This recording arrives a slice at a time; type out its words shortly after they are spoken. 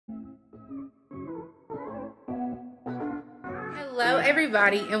Hello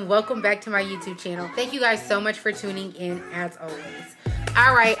everybody and welcome back to my YouTube channel. Thank you guys so much for tuning in as always.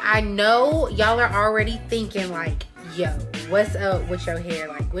 All right, I know y'all are already thinking like, yo, what's up with your hair?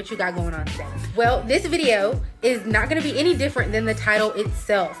 Like, what you got going on today? Well, this video is not gonna be any different than the title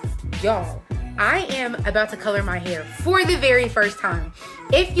itself. Y'all, I am about to color my hair for the very first time.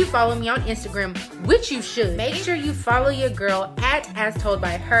 If you follow me on Instagram, which you should, make sure you follow your girl at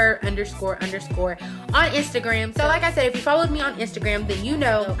 @AsToldByHer__ on Instagram. So like I said, if you followed me on Instagram, then you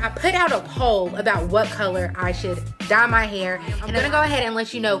know I put out a poll about what color I should dye my hair. I'm gonna go ahead and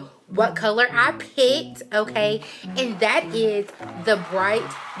let you know what color I picked, okay? And that is the bright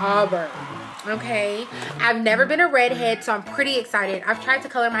auburn, okay? I've never been a redhead, so I'm pretty excited. I've tried to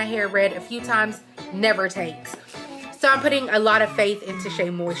color my hair red a few times, never takes. So I'm putting a lot of faith into Shea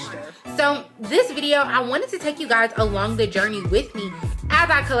Moisture. So this video, I wanted to take you guys along the journey with me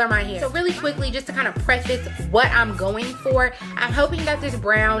as I color my hair. So really quickly, just to kind of preface what I'm going for, I'm hoping that this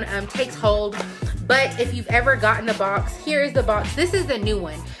brown takes hold. But if you've ever gotten the box, here is the box. This is the new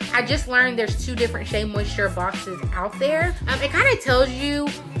one. I just learned there's 2 different Shea Moisture boxes out there. It kind of tells you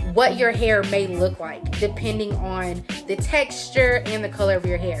what your hair may look like depending on the texture and the color of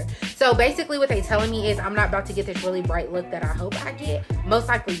your hair. So basically what they're telling me is I'm not about to get this really bright look that I hope I get. Most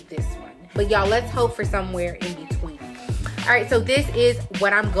likely this one. But y'all, let's hope for somewhere in between. All right, so this is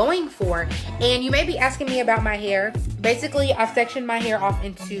what I'm going for. And you may be asking me about my hair. Basically, I've sectioned my hair off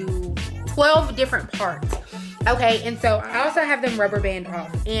into 12 different parts. Okay, and so I also have them rubber band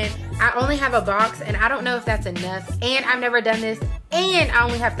off, and I only have a box, and I don't know if that's enough, and I've never done this, and I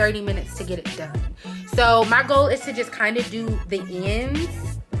only have 30 minutes to get it done. So my goal is to just kind of do the ends.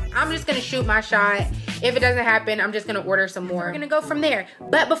 I'm just gonna shoot my shot. If it doesn't happen, I'm just gonna order some more. We're gonna go from there.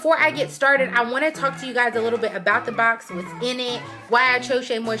 But before I get started, I wanna talk to you guys a little bit about the box, what's in it, why I chose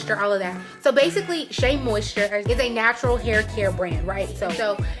Shea Moisture, all of that. So basically, Shea Moisture is a natural hair care brand, right?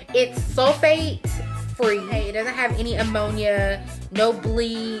 So it's sulfate free. It doesn't have any ammonia, no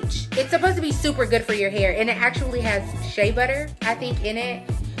bleach. It's supposed to be super good for your hair, and it actually has shea butter, I think, in it.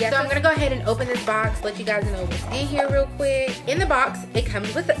 Yeah, so I'm gonna go ahead and open this box, let you guys know what's in here real quick. In the box, it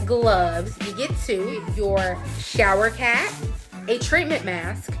comes with gloves. You get 2, your shower cap, a treatment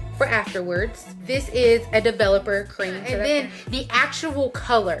mask for afterwards. This is a developer cream, and then the actual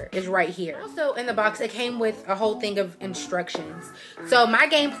color is right here. Also in the box, it came with a whole thing of instructions. So my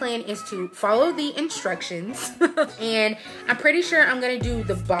game plan is to follow the instructions, and I'm pretty sure I'm gonna do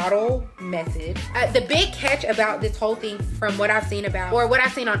the bottle method. The big catch about this whole thing, from what I've seen or what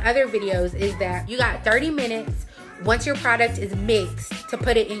I've seen on other videos, is that you got 30 minutes once your product is mixed to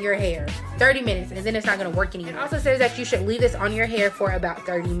put it in your hair. 30 minutes, and then it's not gonna work anymore. It also says that you should leave this on your hair for about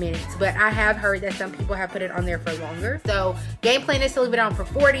 30 minutes, but I have heard that some people have put it on there for longer. So game plan is to leave it on for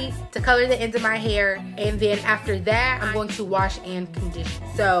 40 to color the ends of my hair, and then after that, I'm going to wash and condition.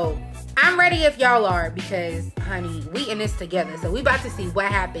 So I'm ready if y'all are, because honey, we in this together, so we about to see what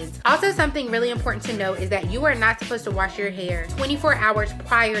happens. Also, something really important to note is that you are not supposed to wash your hair 24 hours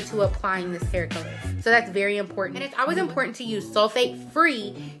prior to applying this hair color. So that's very important. And it's always important to use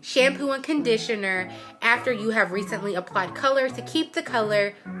sulfate-free shampoo and conditioner after you have recently applied color to keep the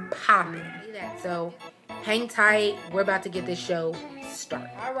color popping. So hang tight, we're about to get this show started.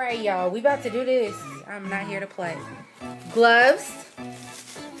 All right, y'all, we about to do this. I'm not here to play. Gloves.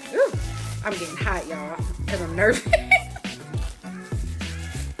 Ooh, I'm getting hot, y'all, because I'm nervous.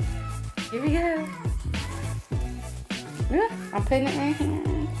 Here we go. Yeah, I'm putting it in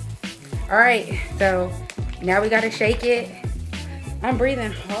here. All right, so now we gotta shake it. I'm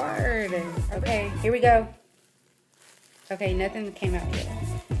breathing hard. Okay, here we go. Okay, nothing came out yet.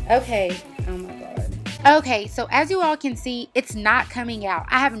 Okay, oh my God. Okay, so as you all can see, it's not coming out.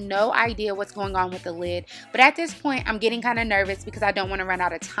 I have no idea what's going on with the lid, but at this point, I'm getting kind of nervous because I don't want to run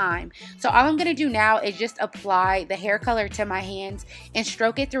out of time. So all I'm gonna do now is just apply the hair color to my hands and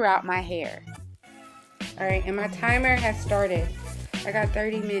stroke it throughout my hair. All right, and my timer has started. I got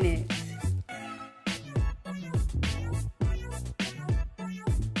 30 minutes.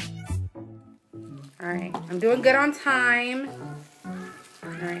 All right, I'm doing good on time.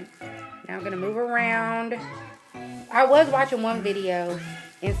 All right, now I'm gonna move around. I was watching one video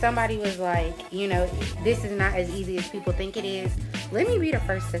and somebody was like, you know, this is not as easy as people think it is. Let me be the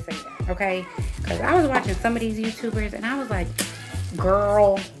first to say that, okay? Because I was watching some of these YouTubers and I was like,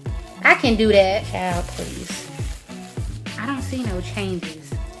 girl, I can do that. Child, please. I don't see no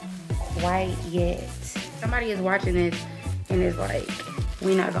changes quite yet. Somebody is watching this and is like,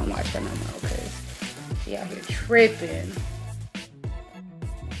 we not gonna watch her no more because she out here tripping.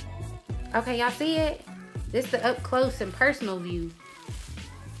 Okay, y'all see it? This is the up close and personal view.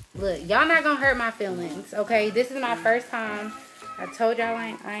 Look, y'all not gonna hurt my feelings, okay? This is my first time I told y'all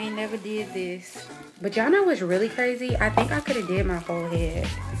I ain't never did this. But y'all know what's really crazy? I think I could have did my whole head.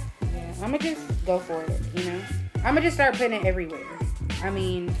 Yeah, I'm gonna just go for it, you know? I'm gonna just start putting it everywhere. I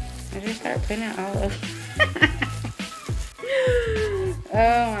mean, I just start putting it all over.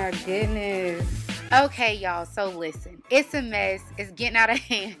 Oh my goodness. Okay, y'all, so listen. It's a mess. It's getting out of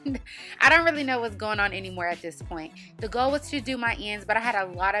hand. I don't really know what's going on anymore at this point. The goal was to do my ends, but I had a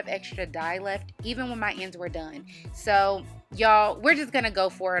lot of extra dye left, even when my ends were done. So, y'all, we're just gonna go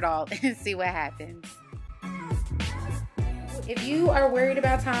for it all and see what happens. If you are worried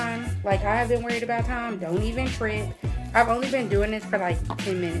about time, like I have been worried about time, don't even trip. I've only been doing this for like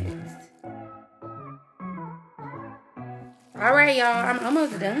 10 minutes. All right, y'all, I'm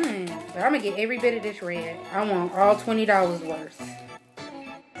almost done. But I'm gonna get every bit of this red. I want all $20 worth.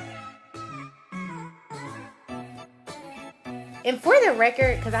 And for the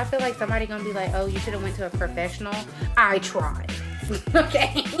record, because I feel like somebody gonna be like, oh, you should have went to a professional. I tried,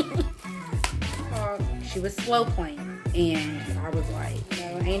 okay? She was slow playing. And I was like, you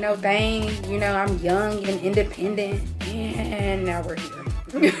know, ain't no thing. You know, I'm young and independent. And now we're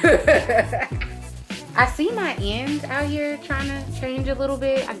here. I see my ends out here trying to change a little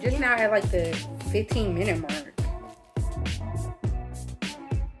bit. I'm just now at like the 15-minute mark.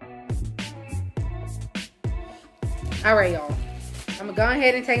 All right, y'all. I'm gonna go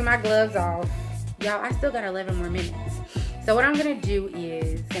ahead and take my gloves off. Y'all, I still got 11 more minutes. So what I'm gonna do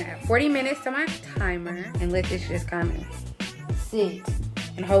is gonna add 40 minutes to my timer and let this just kind of sit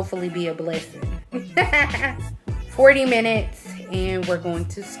and hopefully be a blessing. 40 minutes and we're going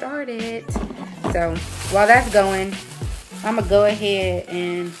to start it. So while that's going, I'm gonna go ahead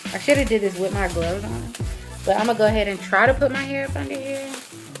and I should have did this with my gloves on, but I'm gonna go ahead and try to put my hair up under here.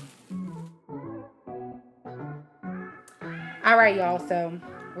 All right, y'all, so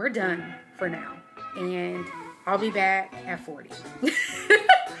we're done for now and I'll be back at 40.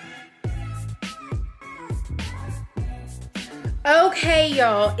 Okay,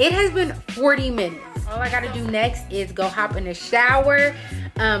 y'all, it has been 40 minutes. All I gotta do next is go hop in the shower,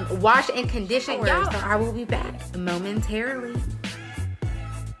 wash and condition. Y'all, so I will be back momentarily.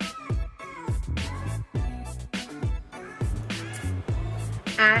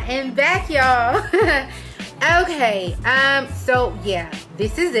 I am back, y'all. Okay, so yeah,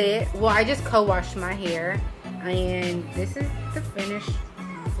 this is it. Well, I just co-washed my hair and this is the finished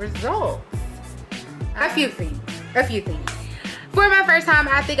results. A few things. For my first time,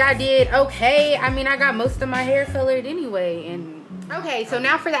 I think I did okay. I mean, I got most of my hair colored anyway. And okay, so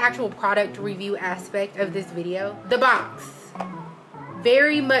now for the actual product review aspect of this video. The box,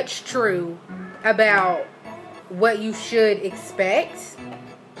 very much true about what you should expect.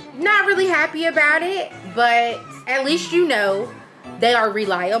 Not really happy about it, but at least you know they are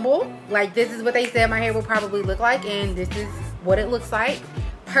reliable. Like, this is what they said my hair will probably look like, and this is what it looks like.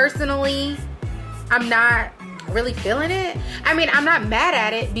 Personally, I'm not really feeling it. I mean, I'm not mad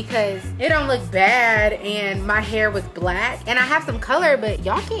at it because it don't look bad and my hair was black and I have some color, but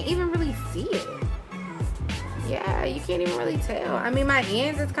y'all can't even really see it. Yeah, you can't even really tell. I mean, my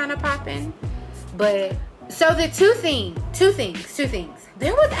ends is kind of popping, but so the two things.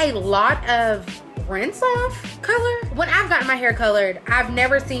 There was a lot of rinse off color. When I've gotten my hair colored, I've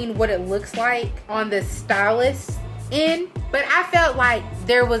never seen what it looks like on the stylist end, but I felt like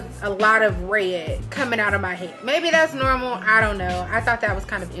there was a lot of red coming out of my head. Maybe that's normal, I don't know. I thought that was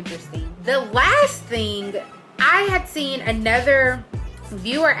kind of interesting. The last thing, I had seen another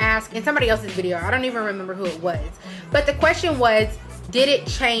viewer ask in somebody else's video, I don't even remember who it was, but the question was, did it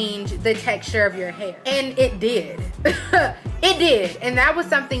change the texture of your hair? And it did. It did. And that was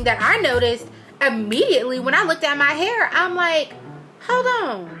something that I noticed immediately when I looked at my hair. I'm like, hold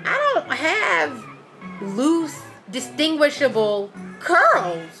on, I don't have loose, distinguishable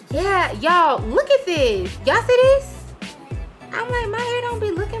curls. Yeah, y'all, look at this. Y'all see this? I'm like, my hair don't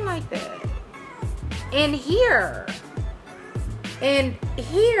be looking like that. And here. And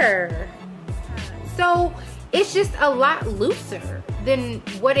here. So it's just a lot looser than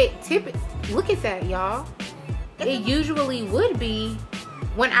what it typically, look at that, y'all. It usually would be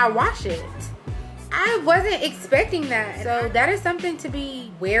when I wash it. I wasn't expecting that. So that is something to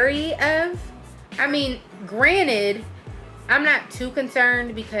be wary of. I mean, granted, I'm not too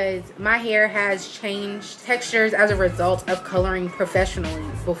concerned because my hair has changed textures as a result of coloring professionally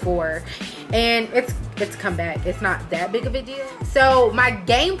before, and it's come back. It's not that big of a deal. So my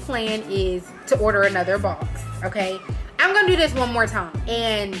game plan is to order another box, okay? I'm gonna do this one more time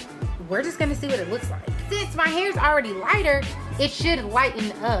and we're just gonna see what it looks like. Since my hair's already lighter, it should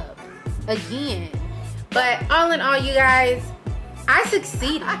lighten up again. But all in all, you guys, I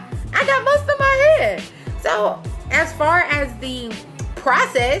succeeded. I got most of my hair. So as far as the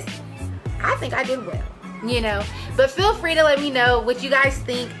process, I think I did well, you know. But feel free to let me know what you guys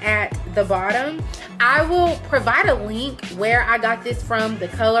think at the bottom. I will provide a link where I got this from, the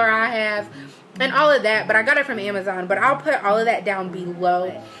color I have, and all of that. But I got it from Amazon, but I'll put all of that down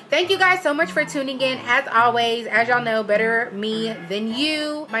below. Thank you guys so much for tuning in. As always, as y'all know, better me than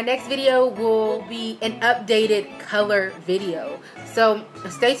you. My next video will be an updated color video, so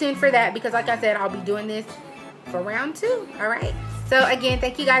stay tuned for that, because like I said, I'll be doing this for round 2. All right, so again,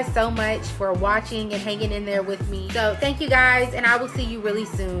 thank you guys so much for watching and hanging in there with me. So thank you guys, and I will see you really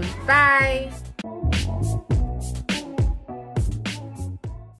soon. Bye.